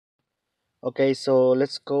Okay, so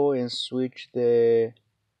let's go and switch the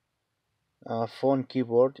phone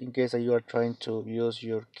keyboard in case that you are trying to use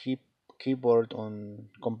your keyboard on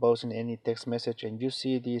composing any text message and you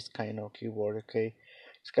see this kind of keyboard. Okay,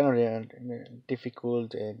 it's kind of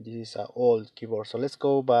difficult, and this is an old keyboard. So let's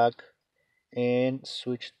go back and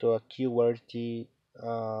switch to a QWERTY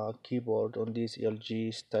keyboard on this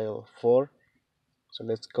LG Style 4. So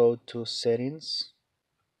let's go to settings,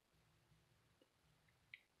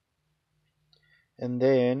 and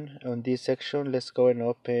then on this section let's go and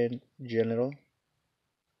open general.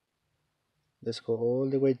 Let's go all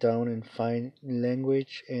the way down and find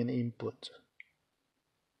language and input.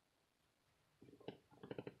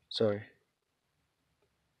 Sorry.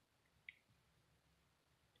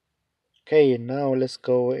 Okay, now let's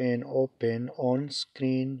go and open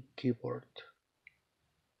on-screen keyboard.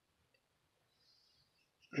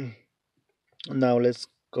 Now let's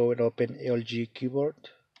go and open LG keyboard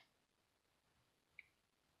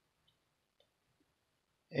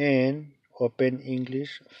and open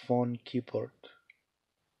English phone keyboard.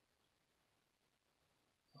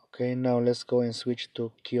 Okay, now let's go and switch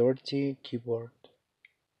to QWERTY keyboard.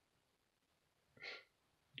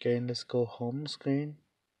 Okay, let's go home screen.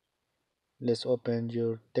 Let's open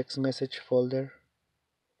your text message folder,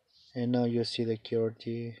 and now you see the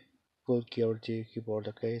QWERTY full QWERTY keyboard.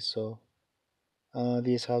 Okay, so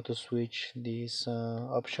this is how to switch this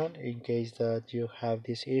option in case that you have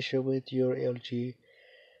this issue with your LG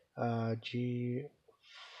G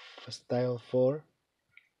Style 4.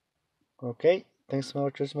 Okay, thanks for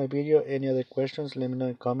watching my video. Any other questions, let me know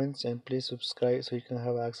in comments, and please subscribe so you can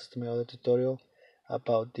have access to my other tutorial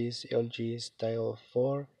about this LG Style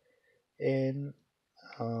 4. And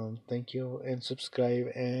thank you, and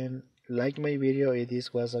subscribe and like my video if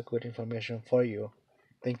this was a good information for you.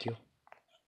 Thank you.